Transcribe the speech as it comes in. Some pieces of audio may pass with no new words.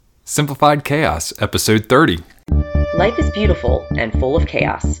Simplified Chaos, Episode 30. Life is beautiful and full of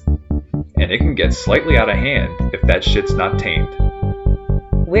chaos. And it can get slightly out of hand if that shit's not tamed.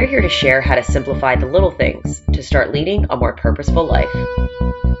 We're here to share how to simplify the little things to start leading a more purposeful life.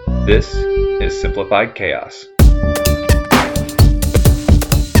 This is Simplified Chaos.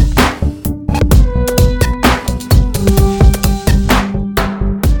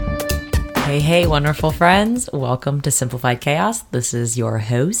 Hey, wonderful friends. Welcome to Simplified Chaos. This is your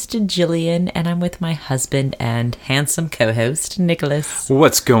host, Jillian, and I'm with my husband and handsome co-host, Nicholas.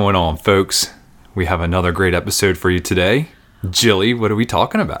 What's going on, folks? We have another great episode for you today. Jilly, what are we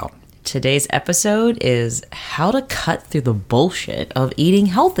talking about? Today's episode is how to cut through the bullshit of eating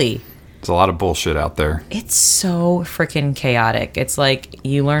healthy. There's a lot of bullshit out there. It's so freaking chaotic. It's like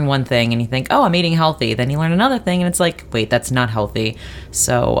you learn one thing and you think, oh, I'm eating healthy. Then you learn another thing and it's like, wait, that's not healthy.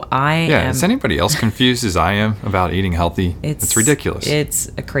 So is anybody else confused as I am about eating healthy? It's ridiculous. It's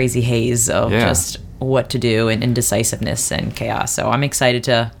a crazy haze of just what to do and indecisiveness and chaos. So I'm excited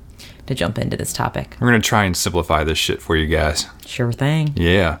to jump into this topic. We're going to try and simplify this shit for you guys. Sure thing.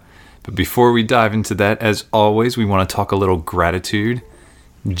 Yeah. But before we dive into that, as always, we want to talk a little gratitude.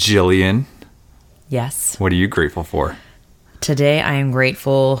 Jillian. Yes. What are you grateful for? Today I am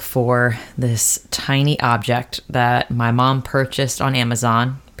grateful for this tiny object that my mom purchased on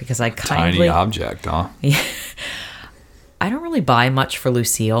Amazon because I kindly... Tiny object, huh? Yeah. I don't really buy much for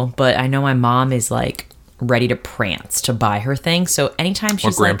Lucille, but I know my mom is like ready to prance to buy her things. So anytime she's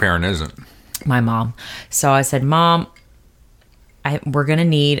What grandparent isn't? My mom. So I said, Mom, we're going to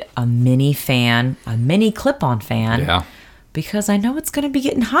need a mini fan, a mini clip-on fan. Yeah. Because I know it's going to be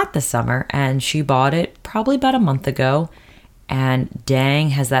getting hot this summer. And she bought it probably about a month ago. And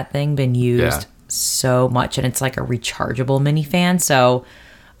dang, has that thing been used so much. And it's like a rechargeable mini fan. So,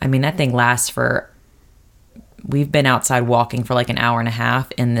 I mean, that thing lasts for... We've been outside walking for like an hour and a half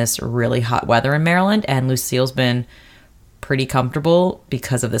in this really hot weather in Maryland. And Lucille's been pretty comfortable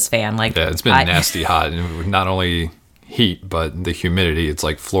because of this fan. It's been nasty hot. Not only heat, but the humidity. It's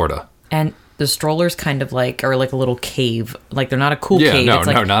like Florida. And... the strollers kind of are like a little cave. Like they're not a cool cave. No, it's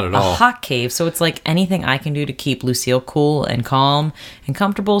like not at all. A hot cave. So it's like anything I can do to keep Lucille cool and calm and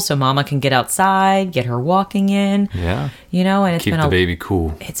comfortable so Mama can get outside, get her walking in. Yeah. You know, and keep the baby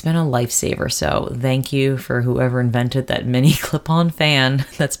cool. It's been a lifesaver. So thank you for whoever invented that mini clip-on fan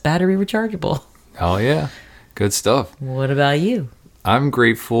that's battery rechargeable. Oh, yeah. Good stuff. What about you? I'm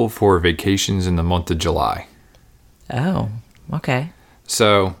grateful for vacations in the month of July. Oh, okay.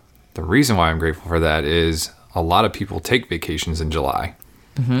 So... the reason why I'm grateful for that is a lot of people take vacations in July,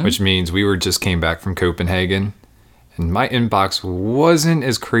 which means we just came back from Copenhagen, and my inbox wasn't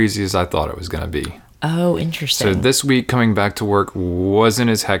as crazy as I thought it was going to be. Oh, interesting. So this week coming back to work wasn't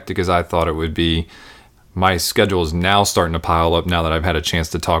as hectic as I thought it would be. My schedule is now starting to pile up now that I've had a chance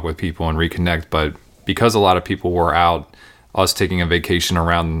to talk with people and reconnect, but because a lot of people were out, us taking a vacation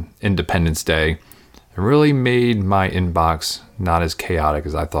around Independence Day, it really made my inbox not as chaotic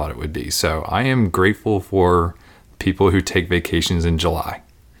as I thought it would be. So I am grateful for people who take vacations in July.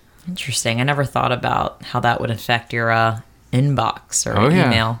 Interesting. I never thought about how that would affect your inbox or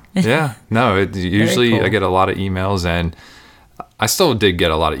email. Yeah. No, usually cool. I get a lot of emails, and I still did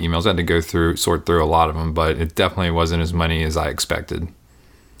get a lot of emails. I had to sort through a lot of them, but it definitely wasn't as many as I expected.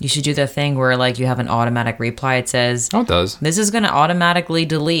 You should do the thing where you have an automatic reply. It says, it does. This is going to automatically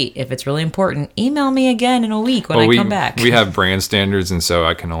delete. If it's really important, email me again in a week when I come back. We have brand standards, and so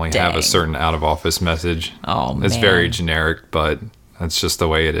I can only have a certain out-of-office message. Oh, man. It's very generic, but that's just the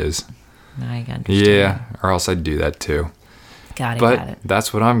way it is. I understand. Yeah, or else I'd do that too. Got it. But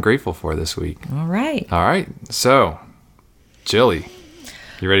that's what I'm grateful for this week. All right. So, Jilly,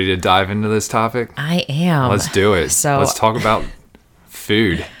 you ready to dive into this topic? I am. Let's do it. So let's talk about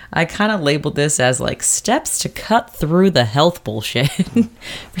food. I kind of labeled this as steps to cut through the health bullshit.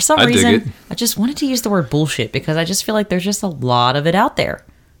 For some reason, I just wanted to use the word bullshit because I just feel like there's just a lot of it out there.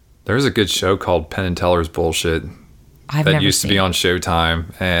 There's a good show called Penn and Teller's Bullshit that used to be on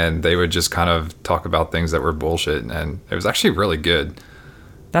Showtime, and they would just kind of talk about things that were bullshit, and it was actually really good.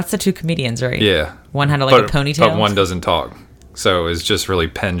 That's the two comedians, right? Yeah. One had a ponytail. But one doesn't talk. So it's just really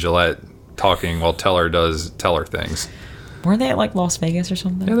Penn Jillette talking while Teller does Teller things. Weren't they at Las Vegas or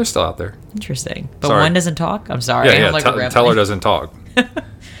something? Yeah, they're still out there. Interesting. But one doesn't talk? I'm sorry. Yeah, Teller doesn't talk.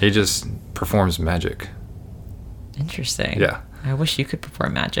 He just performs magic. Interesting. Yeah. I wish you could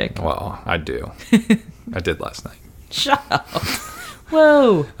perform magic. Well, I do. I did last night. Shut up.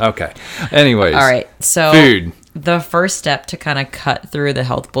 Whoa. Okay. Anyways. All right. So food. The first step to kind of cut through the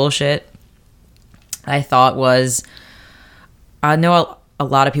health bullshit, I thought was, I know a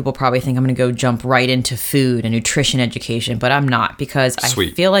lot of people probably think I'm going to go jump right into food and nutrition education, but I'm not, because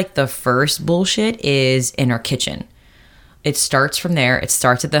Sweet. I feel like the first bullshit is in our kitchen. It starts from there. It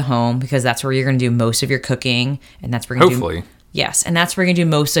starts at the home, because that's where you're going to do most of your cooking, and that's where you're going to Hopefully. Yes, and that's where you're going to do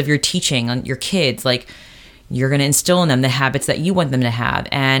most of your teaching on your kids. Like, you're going to instill in them the habits that you want them to have.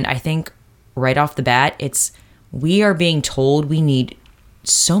 And I think right off the bat, we are being told we need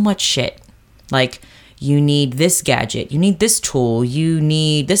so much shit. Like, you need this gadget, you need this tool, you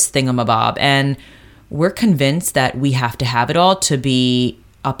need this thingamabob, and we're convinced that we have to have it all to be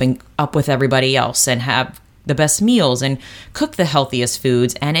up with everybody else and have the best meals and cook the healthiest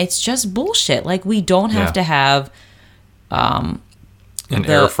foods, and it's just bullshit. Like, we don't have to have an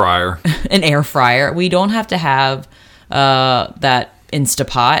air fryer. An air fryer. We don't have to have that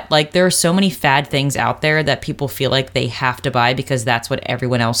Instapot. Like, there are so many fad things out there that people feel like they have to buy because that's what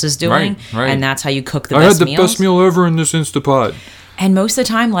everyone else is doing, right. And that's how you cook the best meals. I had the best meal ever in this Instapot. And most of the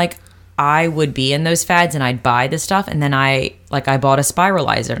time, like, I would be in those fads and I'd buy this stuff, and then I bought a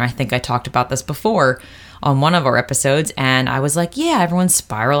spiralizer, and I think I talked about this before on one of our episodes, and I was like, yeah, everyone's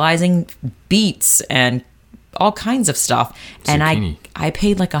spiralizing beets and all kinds of stuff. Zucchini. And I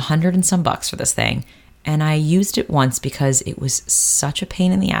paid like $100 and some for this thing. And I used it once because it was such a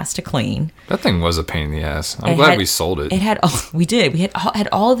pain in the ass to clean. That thing was a pain in the ass. I'm glad we sold it. We did. We had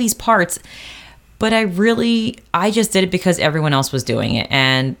all of these parts, but I just did it because everyone else was doing it.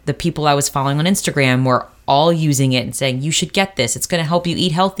 And the people I was following on Instagram were all using it and saying, you should get this. It's going to help you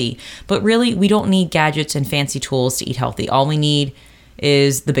eat healthy. But really, we don't need gadgets and fancy tools to eat healthy. All we need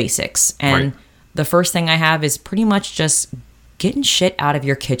is the basics. And the first thing I have is pretty much just getting shit out of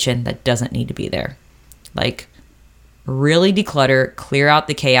your kitchen that doesn't need to be there. Like, really declutter, clear out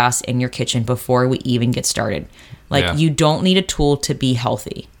the chaos in your kitchen before we even get started. Like, you don't need a tool to be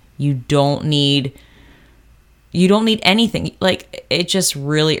healthy. You don't need anything. Like, it just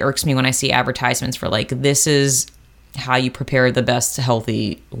really irks me when I see advertisements for, like, this is how you prepare the best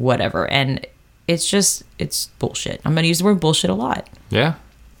healthy whatever. And it's bullshit. I'm going to use the word bullshit a lot. Yeah.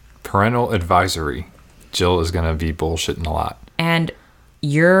 Parental advisory. Jill is going to be bullshitting a lot. And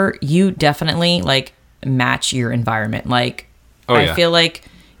you definitely, like, match your environment. Like, I feel like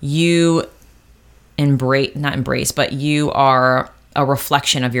you not embrace, but you are a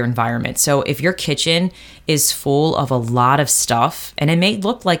reflection of your environment. So if your kitchen is full of a lot of stuff, and it may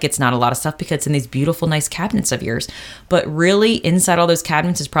look like it's not a lot of stuff because it's in these beautiful, nice cabinets of yours, but really inside all those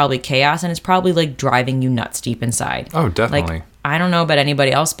cabinets is probably chaos, and it's probably like driving you nuts deep inside. Oh, definitely. Like, I don't know about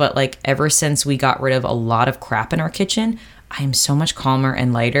anybody else, but like, ever since we got rid of a lot of crap in our kitchen, I am so much calmer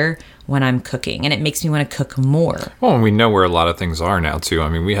and lighter when I'm cooking, and it makes me want to cook more. Well, and we know where a lot of things are now too. I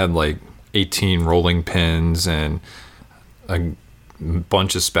mean, we had like 18 rolling pins and a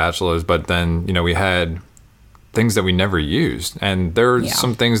bunch of spatulas, but then, we had things that we never used, and there are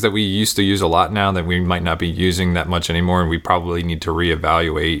some things that we used to use a lot now that we might not be using that much anymore, and we probably need to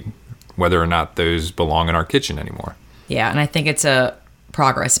reevaluate whether or not those belong in our kitchen anymore. Yeah, and I think it's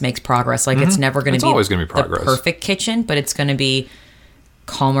progress makes progress. Like, it's never going to be always going to be progress. The perfect kitchen, but it's going to be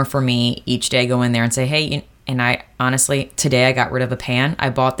calmer for me each day. Go in there and say, hey, and I honestly, today I got rid of a pan. I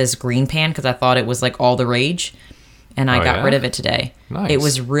bought this green pan because I thought it was like all the rage, and I got rid of it today. Nice. It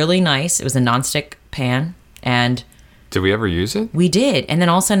was really nice. It was a nonstick pan, and did we ever use it? We did, and then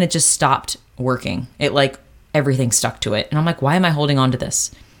all of a sudden it just stopped working. It, like, everything stuck to it, and I'm like, why am I holding on to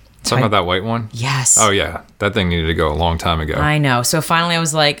this? Talking about that white one? Yes. Oh, yeah. That thing needed to go a long time ago. I know. So finally I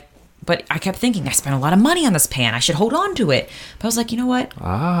was like, but I kept thinking, I spent a lot of money on this pan. I should hold on to it. But I was like, you know what?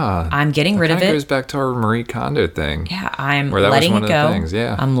 I'm getting rid of it. That goes back to our Marie Kondo thing. Yeah, I'm letting it go.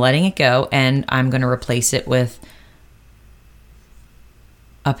 I'm letting it go, and I'm going to replace it with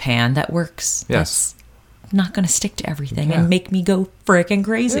a pan that works. Yes. That's not going to stick to everything and make me go freaking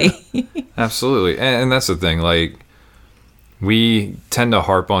crazy. Yeah. Absolutely. And that's the thing. Like, we tend to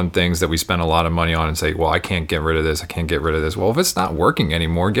harp on things that we spend a lot of money on and say, well, I can't get rid of this. I can't get rid of this. Well, if it's not working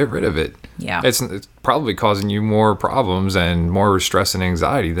anymore, get rid of it. Yeah. It's probably causing you more problems and more stress and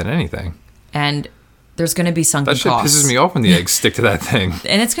anxiety than anything. And there's going to be sunken costs. That shit pisses me off when the eggs stick to that thing.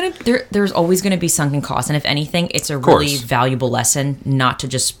 And it's going to, there's always going to be sunken costs. And if anything, it's a really valuable lesson not to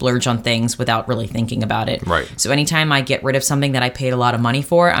just splurge on things without really thinking about it. Right. So anytime I get rid of something that I paid a lot of money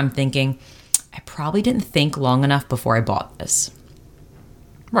for, I'm thinking, I probably didn't think long enough before I bought this.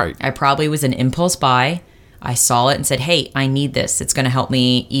 Right. I probably was an impulse buy. I saw it and said, hey, I need this. It's going to help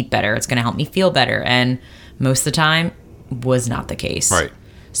me eat better. It's going to help me feel better. And most of the time was not the case. Right.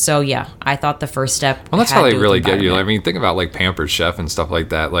 So yeah, I thought the first step. Well, that's how they really get you. I mean, think about like Pampered Chef and stuff like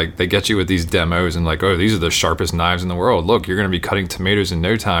that. Like they get you with these demos and like, oh, these are the sharpest knives in the world. Look, you're going to be cutting tomatoes in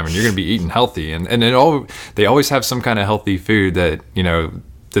no time, and you're going to be eating healthy. And they always have some kind of healthy food that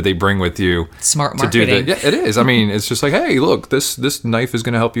that they bring with you. Smart marketing. To do that. Yeah, it is. I mean, it's just like, hey, look, this knife is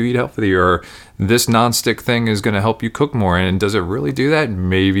going to help you eat healthy, or this nonstick thing is going to help you cook more. And does it really do that?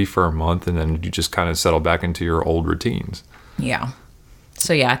 Maybe for a month, and then you just kind of settle back into your old routines. Yeah.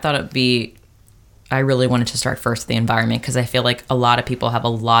 So yeah, I thought I really wanted to start first with the environment, because I feel like a lot of people have a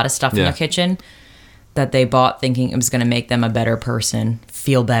lot of stuff in their kitchen that they bought thinking it was going to make them a better person,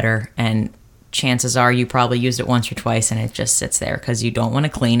 feel better, and chances are you probably used it once or twice and it just sits there because you don't want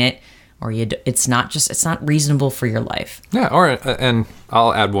to clean it, or it's not reasonable for your life. Yeah. All right. And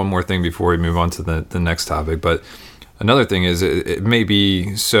I'll add one more thing before we move on to the next topic. But another thing is it may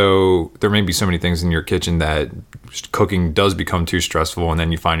be there may be so many things in your kitchen that cooking does become too stressful, and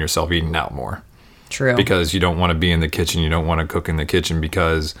then you find yourself eating out more. True. Because you don't want to be in the kitchen. You don't want to cook in the kitchen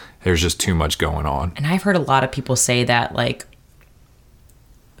because there's just too much going on. And I've heard a lot of people say that, like,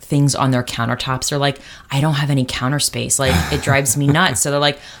 things on their countertops are like, I don't have any counter space. Like, it drives me nuts. So they're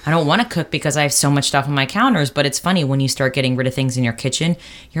like, I don't want to cook because I have so much stuff on my counters. But it's funny, when you start getting rid of things in your kitchen,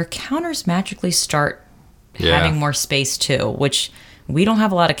 your counters magically start having more space too, which we don't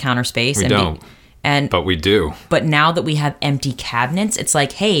have a lot of counter space. We don't. But we do. But now that we have empty cabinets, it's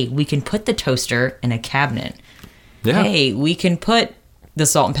like, hey, we can put the toaster in a cabinet. Yeah. Hey, we can put the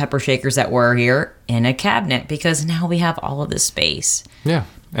salt and pepper shakers that were here in a cabinet, because now we have all of this space. Yeah.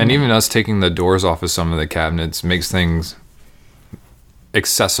 And even us taking the doors off of some of the cabinets makes things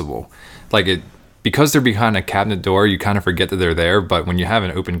accessible. Like, because they're behind a cabinet door, you kind of forget that they're there. But when you have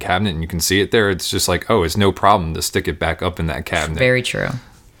an open cabinet and you can see it there, it's just like, oh, it's no problem to stick it back up in that cabinet. Very true.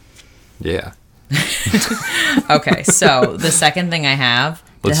 Yeah. Okay, so the second thing I have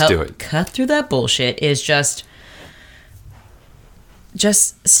to help cut through that bullshit is just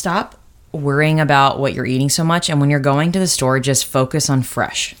stop worrying about what you're eating so much. And when you're going to the store, just focus on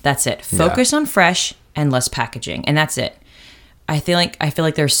fresh. That's it. Focus on fresh and less packaging, and that's it. I feel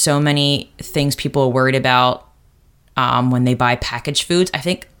like there's so many things people are worried about when they buy packaged foods. I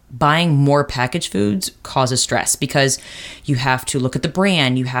think buying more packaged foods causes stress, because you have to look at the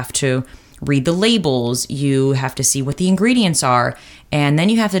brand, you have to read the labels, you have to see what the ingredients are, and then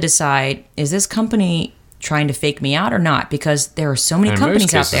you have to decide, is this company trying to fake me out or not? Because there are so many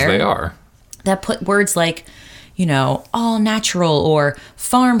companies out there they are, that put words like, all natural or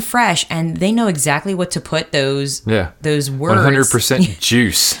farm fresh, and they know exactly what to put those words. 100%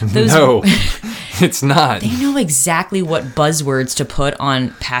 juice. No, it's not. They know exactly what buzzwords to put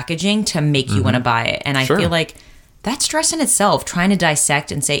on packaging to make you want to buy it. And I feel like that's stress in itself, trying to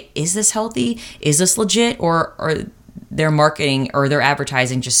dissect and say, is this healthy? Is this legit? Or their marketing or their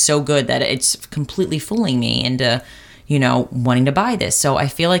advertising just so good that it's completely fooling me into, wanting to buy this. So I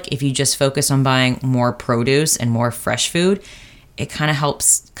feel like if you just focus on buying more produce and more fresh food, it kind of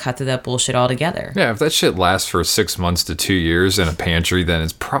helps cut through that bullshit altogether. Yeah, if that shit lasts for 6 months to 2 years in a pantry, then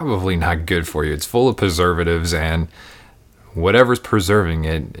it's probably not good for you. It's full of preservatives, and whatever's preserving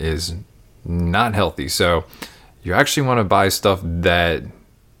it is not healthy. So you actually want to buy stuff that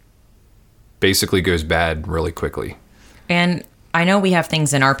basically goes bad really quickly. And I know we have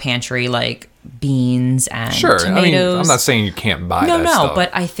things in our pantry like beans and tomatoes. I mean, I'm not saying you can't buy that stuff. No, but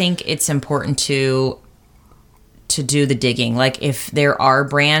I think it's important to do the digging. Like, if there are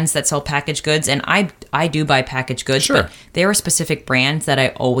brands that sell packaged goods, and I do buy packaged goods, but there are specific brands that I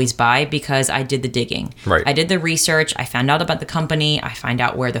always buy because I did the digging. Right. I did the research. I found out about the company. I find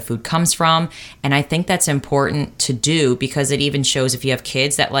out where the food comes from. And I think that's important to do, because it even shows, if you have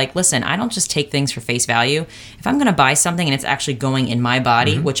kids, that, like, listen, I don't just take things for face value. If I'm going to buy something and it's actually going in my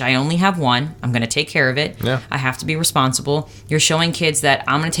body, which I only have one, I'm going to take care of it. Yeah. I have to be responsible. You're showing kids that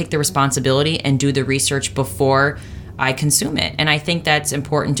I'm going to take the responsibility and do the research before I consume it. And I think that's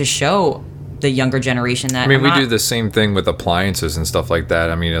important to show the younger generation that. I mean, we do the same thing with appliances and stuff like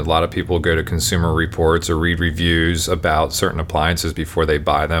that. I mean, a lot of people go to Consumer Reports or read reviews about certain appliances before they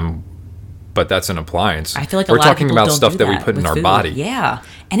buy them. But that's an appliance. I feel like we're a lot talking of people about don't stuff do that we put in our food. body. Yeah.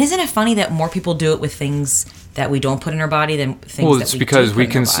 And isn't it funny that more people do it with things that we don't put in our body than things that we do? Well, it's because we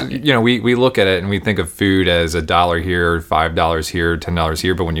can, we look at it and we think of food as $1 here, $5 here, $10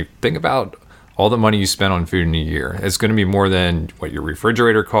 here. But when you think about all the money you spend on food in a year, it's going to be more than what your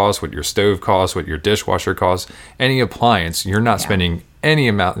refrigerator costs, what your stove costs, what your dishwasher costs. Any appliance, you're not spending any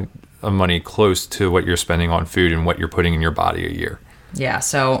amount of money close to what you're spending on food and what you're putting in your body a year. Yeah,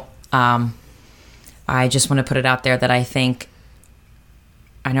 so I just want to put it out there that I think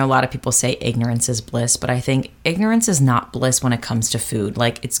I know a lot of people say ignorance is bliss, but I think ignorance is not bliss when it comes to food.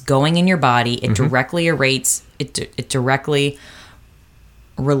 Like, it's going in your body. It directly it directly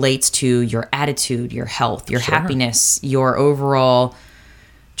relates to your attitude, your health, your happiness, your overall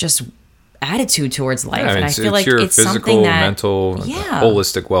just attitude towards life. Yeah, and I feel like your it's physical, something that, mental,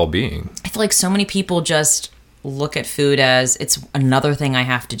 holistic well-being. I feel like so many people just look at food as it's another thing I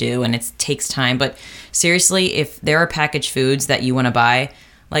have to do and it takes time. But seriously, if there are packaged foods that you want to buy,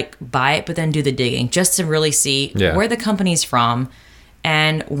 like, buy it, but then do the digging just to really see where the company's from.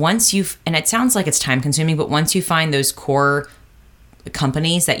 And once and it sounds like it's time consuming, but once you find those core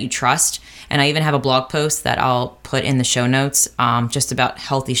companies that you trust, and I even have a blog post that I'll put in the show notes, just about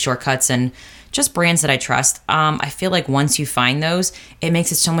healthy shortcuts and just brands that I trust. I feel like once you find those, it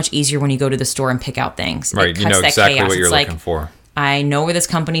makes it so much easier when you go to the store and pick out things. Right, you know exactly what you're looking for. I know where this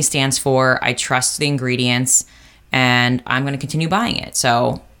company stands for. I trust the ingredients, and I'm going to continue buying it.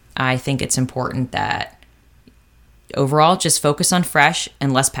 So I think it's important that overall just focus on fresh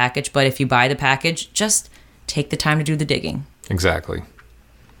and less packaged. But if you buy the package, just take the time to do the digging. Exactly.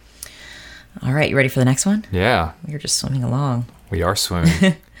 All right, you ready for the next one? Yeah. We're just swimming along. We are swimming.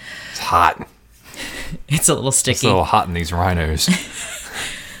 It's hot. It's a little sticky. It's a little hot in these rhinos.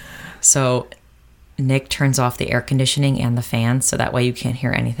 So Nick turns off the air conditioning and the fans so that way you can't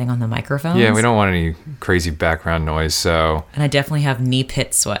hear anything on the microphones. Yeah, we don't want any crazy background noise, so... And I definitely have knee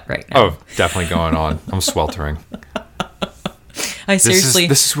pit sweat right now. Oh, definitely going on. I'm sweltering. I seriously...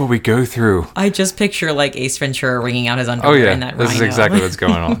 This is what we go through. I just picture, like, Ace Ventura wringing out his underwear in that rhino. This is exactly what's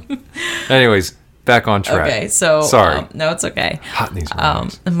going on. Anyways, back on track. Okay, so... Sorry. No, it's okay. Hot in these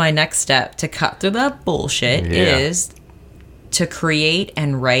rhinos. My next step to cut through that bullshit is to create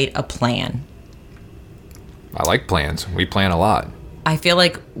and write a plan. I like plans. We plan a lot. I feel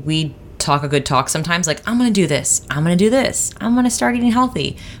like we talk a good talk sometimes, like, I'm going to do this. I'm going to do this. I'm going to start eating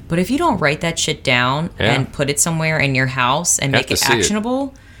healthy. But if you don't write that shit down and put it somewhere in your house and make it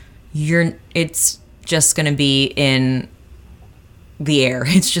actionable, it's just going to be in the air.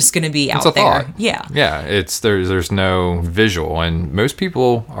 It's just going to be out there. Thought. Yeah. Yeah. There's no visual, and most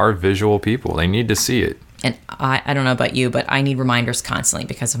people are visual people. They need to see it. And I don't know about you, but I need reminders constantly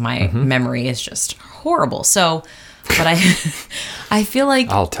because of my memory is just horrible. So, but I feel like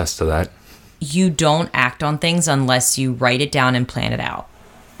I'll attest to that. You don't act on things unless you write it down and plan it out,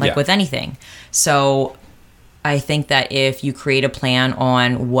 like with anything. So I think that if you create a plan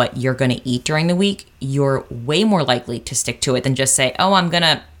on what you're going to eat during the week, you're way more likely to stick to it than just say, "Oh, I'm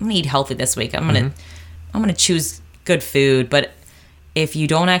gonna eat healthy this week. I'm gonna choose good food." But if you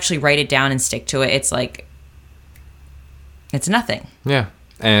don't actually write it down and stick to it, it's like it's nothing. Yeah.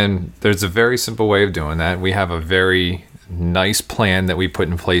 And there's a very simple way of doing that. We have a very nice plan that we put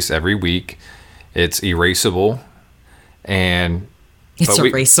in place every week. It's erasable, and it's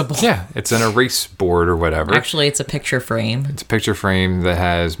erasable. Yeah, it's an erase board or whatever. Actually, it's a picture frame. It's a picture frame that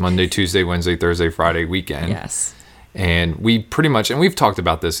has Monday, Tuesday, Wednesday, Thursday, Friday, weekend. Yes. And we pretty much, and we've talked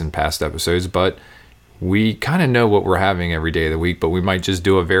about this in past episodes, but we kind of know what we're having every day of the week, but we might just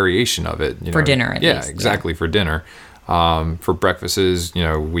do a variation of it. For dinner, at least. Yeah, exactly, for dinner. For breakfasts,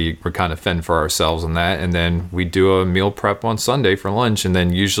 we're kind of fend for ourselves on that. And then we do a meal prep on Sunday for lunch. And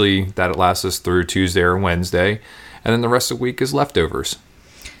then usually that lasts us through Tuesday or Wednesday. And then the rest of the week is leftovers.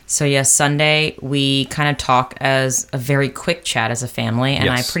 So yes, Sunday we kind of talk as a very quick chat as a family. And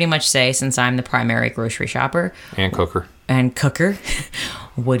I pretty much say, since I'm the primary grocery shopper. And cooker.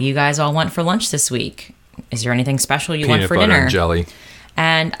 What do you guys all want for lunch this week? Is there anything special you want for dinner? Peanut butter and jelly.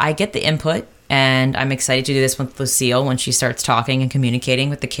 And I get the input. And I'm excited to do this with Lucille when she starts talking and communicating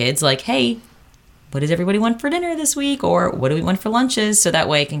with the kids. Like, hey, what does everybody want for dinner this week? Or what do we want for lunches? So that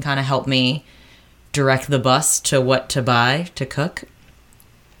way it can kind of help me direct the bus to what to buy to cook.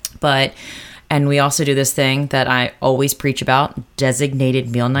 And we also do this thing that I always preach about, designated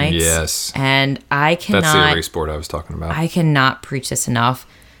meal nights. Yes. And I cannot... That's the erase board I was talking about. I cannot preach this enough.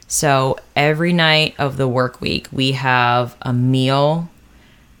 So every night of the work week, we have a meal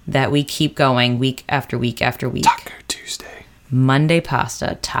that we keep going week after week after week. Taco Tuesday. Monday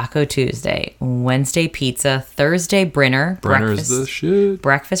pasta, Taco Tuesday, Wednesday pizza, Thursday Brinner. Brinner's the shit.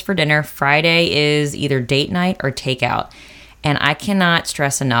 Breakfast for dinner. Friday is either date night or takeout. And I cannot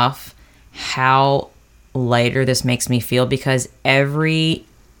stress enough how lighter this makes me feel because every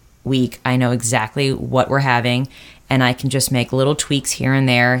week I know exactly what we're having and I can just make little tweaks here and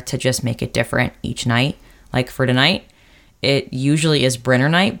there to just make it different each night. Like for tonight, it usually is Brinner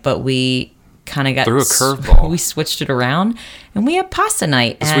night, but we kind of got threw a curveball. We switched it around, and we had pasta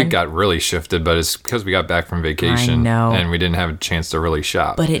night. This week got really shifted, but it's because we got back from vacation, and we didn't have a chance to really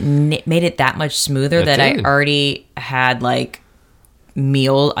shop. But it made it that much smoother that I already had like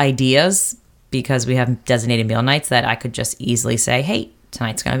meal ideas because we have designated meal nights that I could just easily say, hey,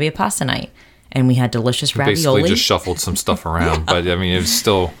 tonight's going to be a pasta night. And we had delicious ravioli. Basically just shuffled some stuff around. But, I mean, it was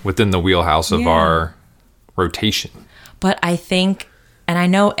still within the wheelhouse of our rotation. But I think, and I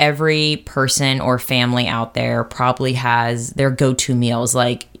know every person or family out there probably has their go-to meals.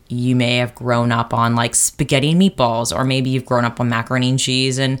 Like, you may have grown up on like spaghetti and meatballs, or maybe you've grown up on macaroni and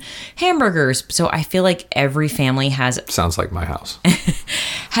cheese and hamburgers. So I feel like every family sounds like my house.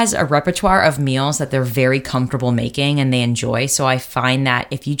 has a repertoire of meals that they're very comfortable making and they enjoy. So I find that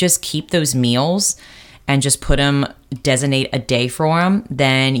if you just keep those meals and just designate a day for them,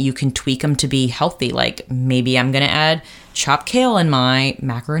 then you can tweak them to be healthy. Like, maybe I'm going to add chopped kale in my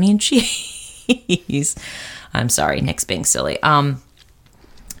macaroni and cheese. I'm sorry, Nick's being silly.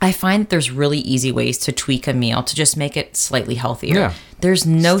 I find there's really easy ways to tweak a meal to just make it slightly healthier. Yeah. There's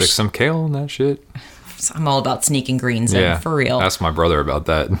no... Stick some kale in that shit. I'm all about sneaking greens in, for real. Ask my brother about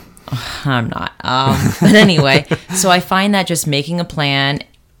that. I'm not. But anyway, so I find that just making a plan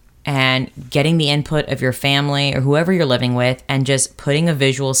and getting the input of your family or whoever you're living with and just putting a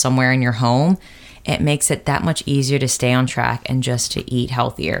visual somewhere in your home, it makes it that much easier to stay on track and just to eat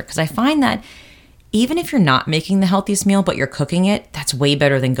healthier. Because I find that even if you're not making the healthiest meal, but you're cooking it, that's way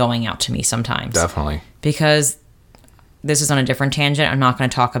better than going out to me sometimes. Definitely. Because this is on a different tangent. I'm not going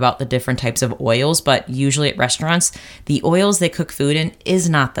to talk about the different types of oils, but usually at restaurants, the oils they cook food in is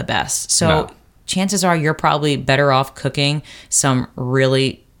not the best. So chances are you're probably better off cooking some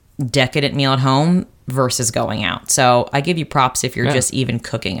really decadent meal at home versus going out. So I give you props if you're just even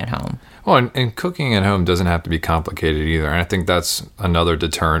cooking at home. Well, and cooking at home doesn't have to be complicated either. And I think that's another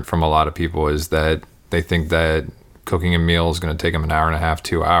deterrent from a lot of people is that they think that cooking a meal is going to take them an hour and a half,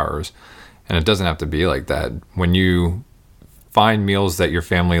 2 hours. And it doesn't have to be like that. When you find meals that your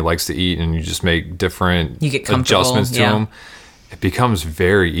family likes to eat and you just make different adjustments to them, it becomes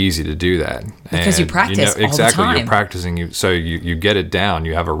very easy to do that. Because you practice all the time. You're practicing, so you get it down,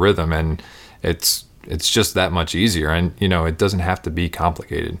 you have a rhythm, and it's just that much easier. And, it doesn't have to be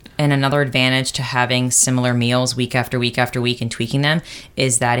complicated. And another advantage to having similar meals week after week after week and tweaking them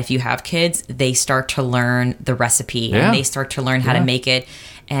is that if you have kids, they start to learn the recipe and they start to learn how to make it.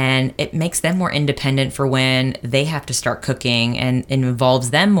 And it makes them more independent for when they have to start cooking, and it involves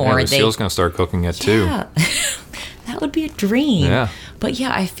them more. Yeah, Lucille's going to start cooking it too. That would be a dream. Yeah. But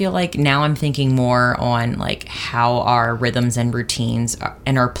I feel like now I'm thinking more on like how our rhythms and routines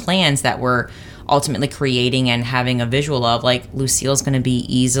and our plans that we're ultimately creating and having a visual of, like Lucille's going to be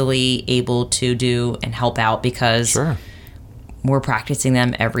easily able to do and help out because we're practicing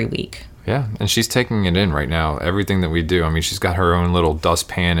them every week. Yeah, and she's taking it in right now. Everything that we do. I mean, she's got her own little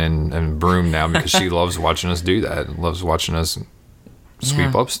dustpan and broom now because she loves watching us do that. Loves watching us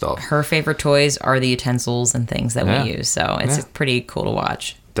sweep up stuff. Her favorite toys are the utensils and things that we use. So it's pretty cool to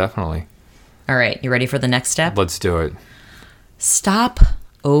watch. Definitely. All right, you ready for the next step? Let's do it. Stop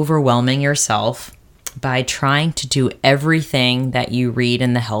overwhelming yourself by trying to do everything that you read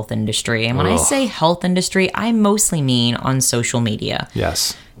in the health industry. And when I say health industry, I mostly mean on social media.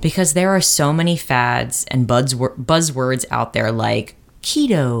 Yes. Because there are so many fads and buzzwords out there like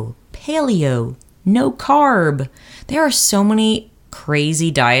keto, paleo, no carb. There are so many crazy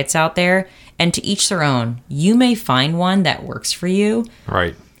diets out there, and to each their own. You may find one that works for you.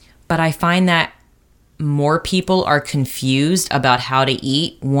 Right. But I find that more people are confused about how to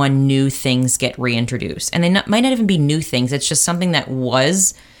eat when new things get reintroduced. And they might not even be new things. It's just something that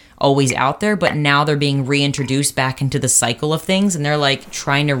was always out there, but now they're being reintroduced back into the cycle of things, and they're like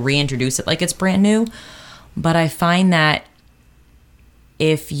trying to reintroduce it like it's brand new. But I find that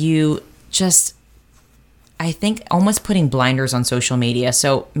if you just, I think almost putting blinders on social media,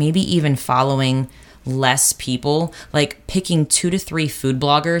 so maybe even following less people, like picking 2 to 3 food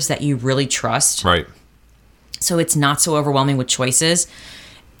bloggers that you really trust. Right. So it's not so overwhelming with choices.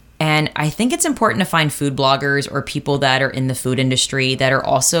 And I think it's important to find food bloggers or people that are in the food industry that are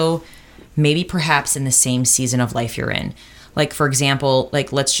also maybe perhaps in the same season of life you're in. Like, for example,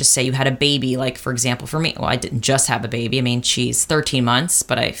 like let's just say you had a baby. Like, for example, for me, well, I didn't just have a baby. I mean, she's 13 months,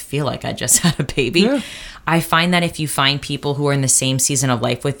 but I feel like I just had a baby. Yeah. I find that if you find people who are in the same season of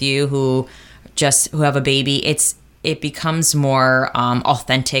life with you, who have a baby, it becomes more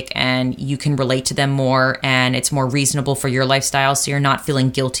authentic, and you can relate to them more, and it's more reasonable for your lifestyle. So you're not feeling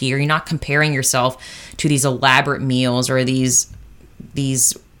guilty, or you're not comparing yourself to these elaborate meals or these,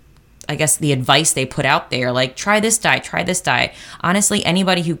 I guess, the advice they put out there, like try this diet. Honestly,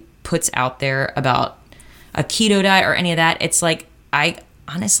 anybody who puts out there about a keto diet or any of that, it's like, I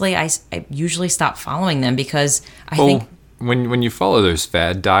usually stop following them because I think when you follow those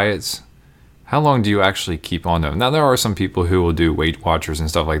fad diets, how long do you actually keep on them? Now, there are some people who will do Weight Watchers and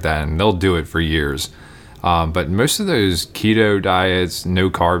stuff like that, and they'll do it for years. But most of those keto diets, no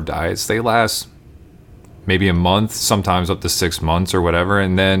carb diets, they last maybe a month, sometimes up to 6 months or whatever,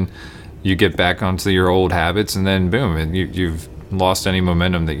 and then you get back onto your old habits, and then boom, and you've lost any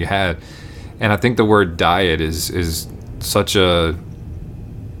momentum that you had. And I think the word diet is such a,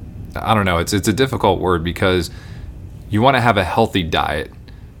 I don't know, it's a difficult word, because you want to have a healthy diet,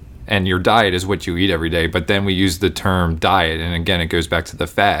 and your diet is what you eat every day. But then we use the term diet, and again, it goes back to the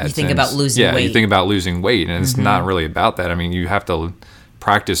fads. You think about losing weight. Yeah, you think about losing weight, and it's not really about that. I mean, you have to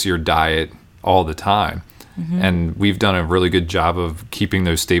practice your diet all the time. And we've done a really good job of keeping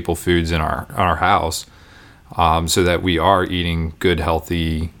those staple foods in our house, so that we are eating good,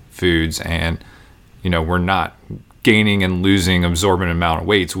 healthy foods, and we're not gaining and losing absorbent amount of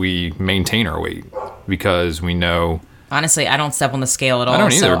weights. We maintain our weight because we know. Honestly, I don't step on the scale at all. I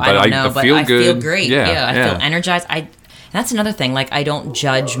don't either, so but I don't know, I feel good. I feel great. Yeah, I feel energized. That's another thing. Like, I don't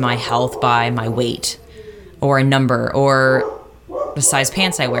judge my health by my weight or a number or the size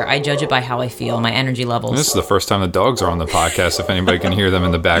pants I wear. I judge it by how I feel, my energy levels. This is the first time the dogs are on the podcast, if anybody can hear them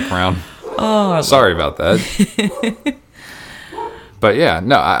in the background. Oh, sorry about that. But yeah,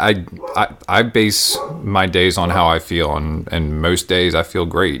 no, I base my days on how I feel, and most days I feel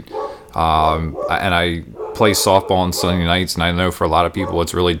great. And I play softball on Sunday nights, and I know for a lot of people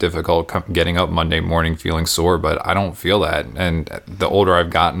it's really difficult getting up Monday morning feeling sore, but I don't feel that. And the older I've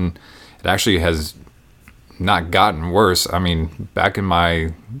gotten, it actually has not gotten worse. I mean, back in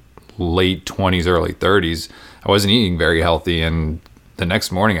my late 20s, early 30s, I wasn't eating very healthy, and the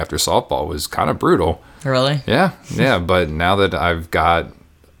next morning after softball was kind of brutal. Really? Yeah. But now that I've got,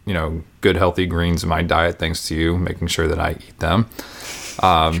 good healthy greens in my diet, thanks to you making sure that I eat them.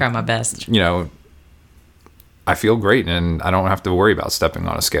 Try my best. I feel great, and I don't have to worry about stepping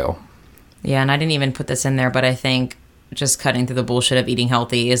on a scale. Yeah, and I didn't even put this in there, but I think just cutting through the bullshit of eating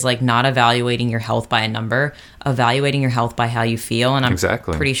healthy is like not evaluating your health by a number, evaluating your health by how you feel. And I'm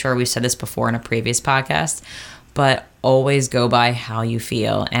pretty sure we've said this before in a previous podcast, but always go by how you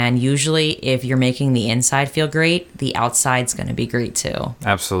feel. And usually if you're making the inside feel great, the outside's going to be great too.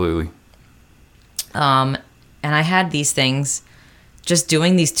 Absolutely. And I had these things, just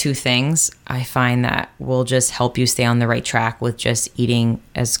doing these two things, I find that will just help you stay on the right track with just eating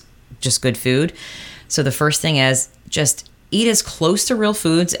as just good food. So the first thing is just eat as close to real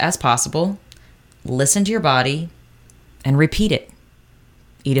foods as possible, listen to your body, and repeat it.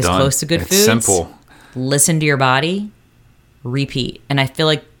 Eat as close to good foods. Simple. Listen to your body, repeat. And I feel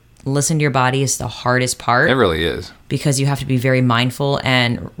like listen to your body is the hardest part. It really is. Because you have to be very mindful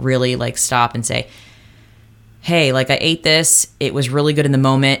and really like stop and say, hey, like I ate this, it was really good in the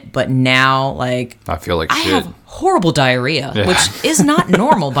moment, but now like I feel like shit. I have horrible diarrhea, which is not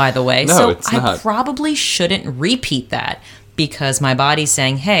normal, by the way. No, so it's not. I probably shouldn't repeat that because my body's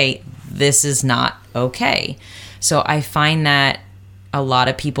saying, hey, this is not okay. So I find that a lot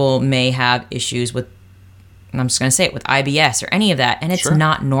of people may have issues with, and I'm just going to say it, with IBS or any of that, and it's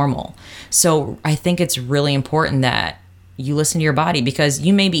not normal. So I think it's really important that you listen to your body because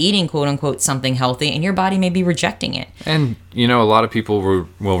you may be eating quote unquote something healthy and your body may be rejecting it. And a lot of people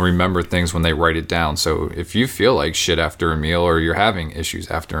will remember things when they write it down. So if you feel like shit after a meal or you're having issues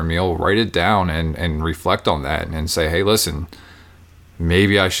after a meal, write it down and reflect on that and say, hey, listen,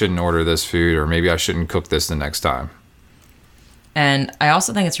 maybe I shouldn't order this food or maybe I shouldn't cook this the next time. And I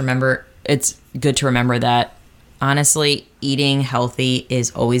also think it's good to remember that honestly, eating healthy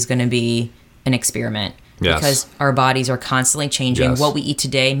is always going to be an experiment. Yes. Because our bodies are constantly changing. Yes. What we eat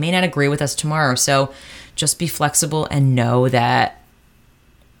today may not agree with us tomorrow. So just be flexible and know that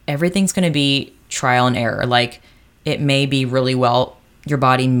everything's going to be trial and error. Like it may be really well, your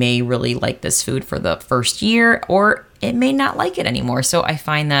body may really like this food for the first year, or it may not like it anymore. So I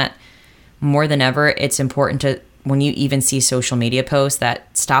find that more than ever, it's important to, when you even see social media posts,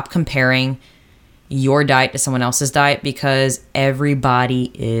 that stop comparing your diet to someone else's diet because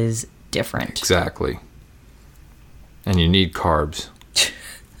everybody is different. Exactly. And you need carbs.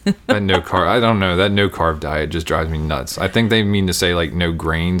 That no carb, I don't know, that no carb diet just drives me nuts. I think they mean to say like no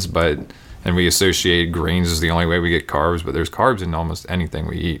grains, and we associate grains as the only way we get carbs, but there's carbs in almost anything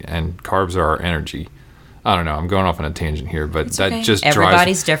we eat, and carbs are our energy. I don't know, I'm going off on a tangent here, but it's that okay. just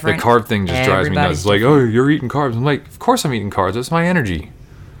Everybody's drives different. The carb thing just drives me nuts. It's like, oh, you're eating carbs. I'm like, of course I'm eating carbs. That's my energy.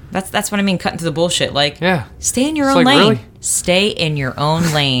 That's what I mean, cutting through the bullshit. Like, stay in your It's own like, lane. really? Stay in your own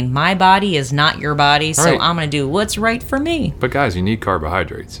lane. My body is not your body, so I'm going to do what's right for me. But guys, you need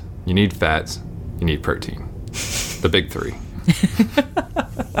carbohydrates. You need fats. You need protein. The big three.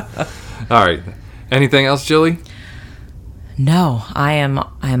 All right. Anything else, Jilly? No, I'm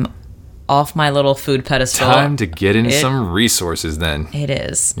off my little food pedestal. Time to get in some resources then. It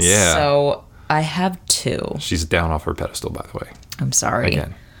is. Yeah. So I have 2. She's down off her pedestal, by the way. I'm sorry.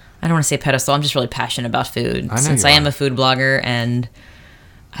 Again. I don't want to say pedestal. I'm just really passionate about food. I know Since you I am are. a food blogger, and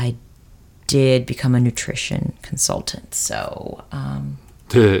I did become a nutrition consultant. So,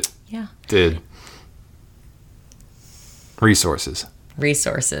 yeah. Resources.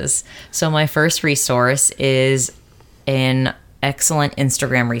 So my first resource is an excellent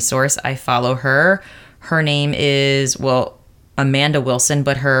Instagram resource. I follow her. Her name is, Amanda Wilson,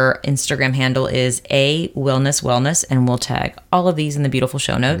 but her Instagram handle is A Wellness Wellness, and we'll tag all of these in the beautiful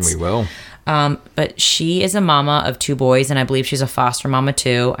show notes. We will. But she is a mama of 2 boys, and I believe she's a foster mama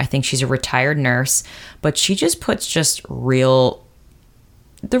too. I think she's a retired nurse, but she just puts the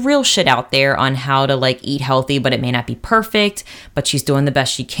real shit out there on how to like eat healthy, but it may not be perfect, but she's doing the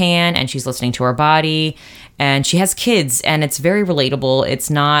best she can, and she's listening to her body, and she has kids, and it's very relatable.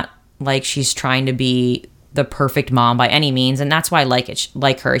 It's not like she's trying to be the perfect mom by any means, and that's why I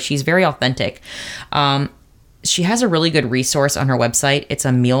like her. She's very authentic. She has a really good resource on her website. It's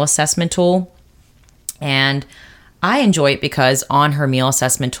a meal assessment tool, and I enjoy it because on her meal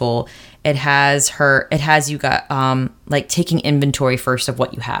assessment tool, it has you got like taking inventory first of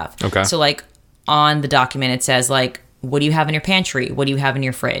what you have. Okay. So like on the document, it says like, what do you have in your pantry? What do you have in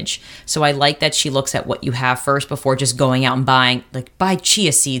your fridge? So I like that she looks at what you have first before just going out and buy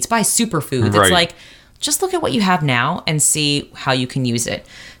chia seeds, buy superfoods. Right. It's like, just look at what you have now and see how you can use it.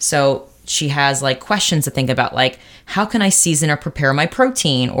 So she has like questions to think about, like how can I season or prepare my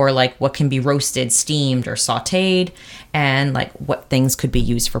protein, or like what can be roasted, steamed, or sauteed, and like what things could be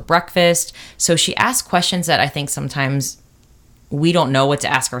used for breakfast. So she asks questions that I think sometimes we don't know what to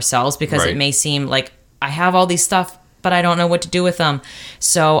ask ourselves, because Right. it may seem like I have all these stuff, but I don't know what to do with them.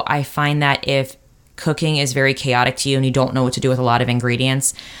 So I find that if cooking is very chaotic to you and you don't know what to do with a lot of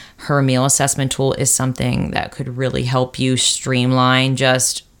ingredients, her meal assessment tool is something that could really help you streamline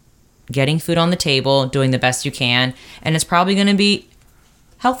just getting food on the table, doing the best you can, and it's probably going to be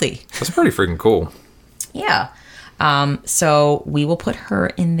healthy. That's pretty freaking cool. Yeah. So we will put her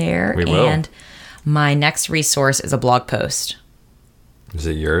in there. We will. And my next resource is a blog post. Is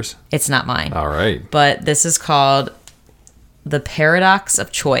it yours? It's not mine. All right. But this is called The Paradox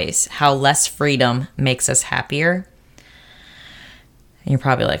of Choice: How Less Freedom Makes Us Happier. And you're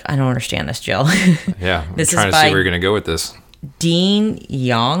probably like, I don't understand this, Jill. Yeah. I'm This trying is to see by where you're going to go with this. Dean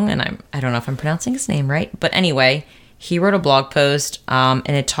Young, and I don't know if I'm pronouncing his name right, but anyway, he wrote a blog post, and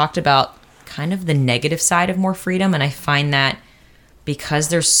it talked about kind of the negative side of more freedom. And I find that because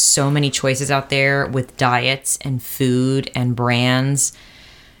there's so many choices out there with diets and food and brands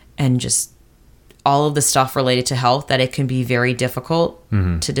and just all of the stuff related to health, that it can be very difficult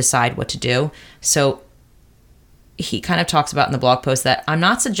to decide what to do. So he kind of talks about in the blog post that I'm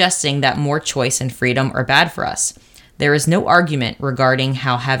not suggesting that more choice and freedom are bad for us. There is no argument regarding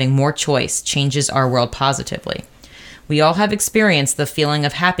how having more choice changes our world positively. We all have experienced the feeling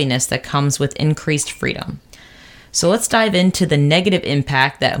of happiness that comes with increased freedom. So let's dive into the negative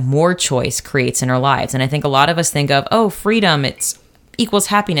impact that more choice creates in our lives. And I think a lot of us think of, oh, freedom, it's equals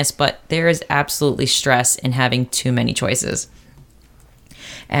happiness, but there is absolutely stress in having too many choices.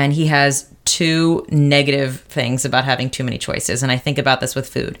 And he has 2 negative things about having too many choices. And I think about this with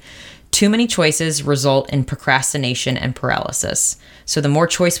food. Too many choices result in procrastination and paralysis. So the more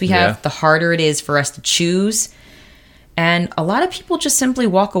choice we have, the harder it is for us to choose. And a lot of people just simply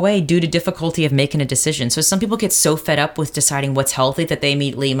walk away due to difficulty of making a decision. So some people get so fed up with deciding what's healthy that they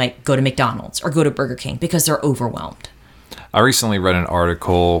immediately might go to McDonald's or go to Burger King because they're overwhelmed. I recently read an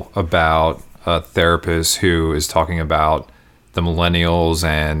article about a therapist who is talking about the millennials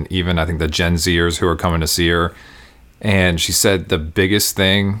and even I think the Gen Zers who are coming to see her. And she said the biggest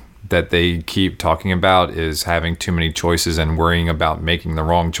thing that they keep talking about is having too many choices and worrying about making the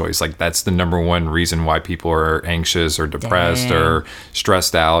wrong choice. Like that's the number one reason why people are anxious or depressed or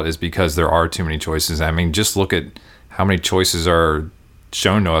stressed out, is because there are too many choices. I mean, just look at how many choices are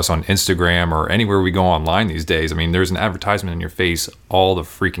shown to us on Instagram or anywhere we go online these days. I mean, there's an advertisement in your face all the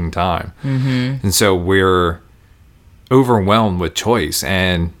freaking time. Mm-hmm. And so we're overwhelmed with choice,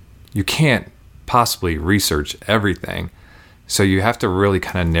 and you can't possibly research everything. So you have to really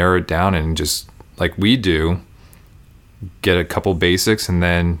kind of narrow it down and just, like we do, get a couple basics and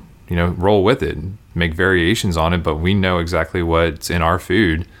then, roll with it, make variations on it. But we know exactly what's in our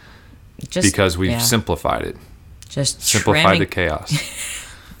food because we've simplified it. Just simplified the chaos.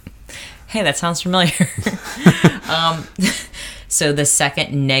 Hey, that sounds familiar. So the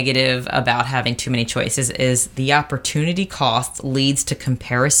second negative about having too many choices is the opportunity cost leads to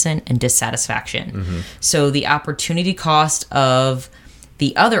comparison and dissatisfaction. Mm-hmm. So the opportunity cost of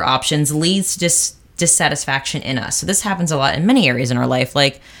the other options leads to dissatisfaction in us. So this happens a lot in many areas in our life.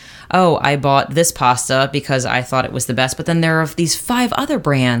 Like, oh, I bought this pasta because I thought it was the best, but then there are these 5 other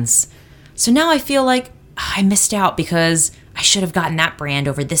brands. So now I feel like I missed out because I should have gotten that brand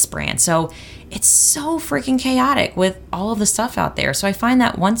over this brand. So it's so freaking chaotic with all of the stuff out there. So I find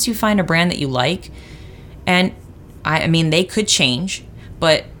that once you find a brand that you like, and I mean, they could change,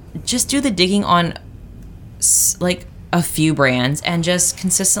 but just do the digging on like a few brands and just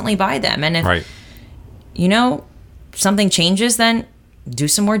consistently buy them. And if, you know, something changes, then do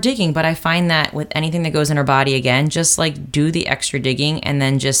some more digging. But I find that with anything that goes in our body, again, just like do the extra digging and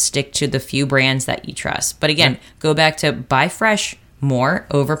then just stick to the few brands that you trust. But again, go back to buy fresh more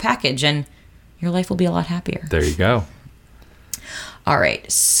over package and your life will be a lot happier. There you go. All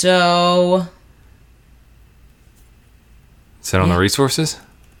right. So set on the resources?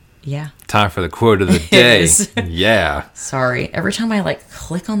 Yeah. Time for the quote of the day. Yeah. Sorry. Every time I like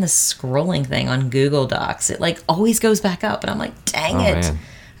click on the scrolling thing on Google Docs, it like always goes back up and I'm like, dang it. Man. I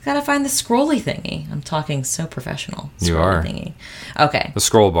gotta find the scrolly thingy. I'm talking so professional. You are. Thingy. Okay. The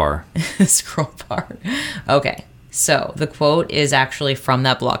scroll bar. The scroll bar. Okay. So the quote is actually from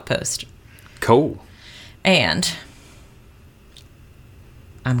that blog post. Cool. And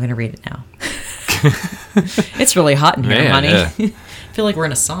I'm gonna read it now. It's really hot in here, honey. Yeah. I feel like we're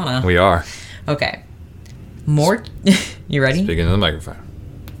in a sauna. We are. Okay. More. You ready? Speaking of the microphone.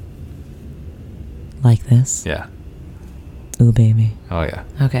 Like this? Yeah. Ooh, baby. Oh, yeah.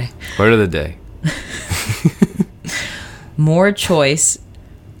 Okay. Quote of the day. More choice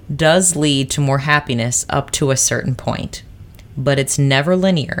does lead to more happiness up to a certain point, but it's never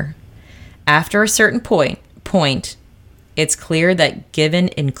linear. After a certain point, it's clear that given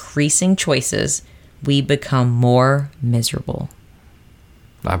increasing choices, we become more miserable.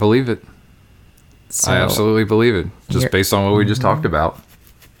 I believe it. I absolutely believe it. Just based on what we just talked about.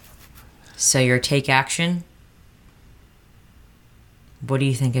 So your take action. What do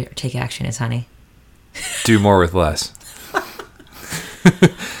you think your take action is, honey? Do more with less.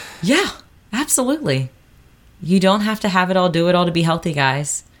 Yeah, absolutely. You don't have to have it all, do it all to be healthy,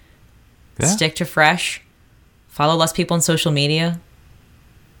 guys. Yeah. Stick to fresh. Follow less people on social media.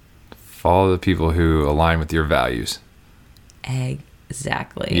 Follow the people who align with your values.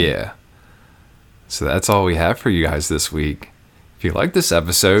 Exactly. Yeah. So that's all we have for you guys this week. If you like this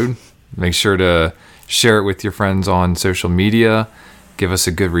episode, make sure to share it with your friends on social media. Give us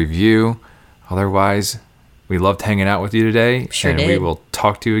a good review. Otherwise, we loved hanging out with you today. Sure and did. We will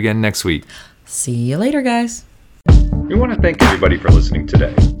talk to you again next week. See you later, guys. We want to thank everybody for listening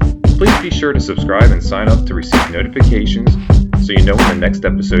today. Please be sure to subscribe and sign up to receive notifications so you know when the next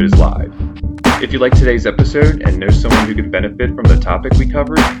episode is live. If you like today's episode and know someone who could benefit from the topic we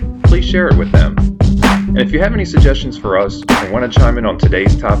covered, please share it with them. And if you have any suggestions for us and want to chime in on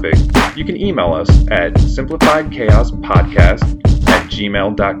today's topic, you can email us at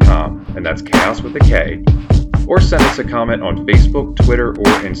simplifiedchaospodcast@gmail.com, and that's chaos with a K, or send us a comment on Facebook, Twitter, or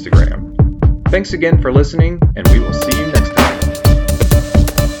Instagram. Thanks again for listening, and we will see you next time.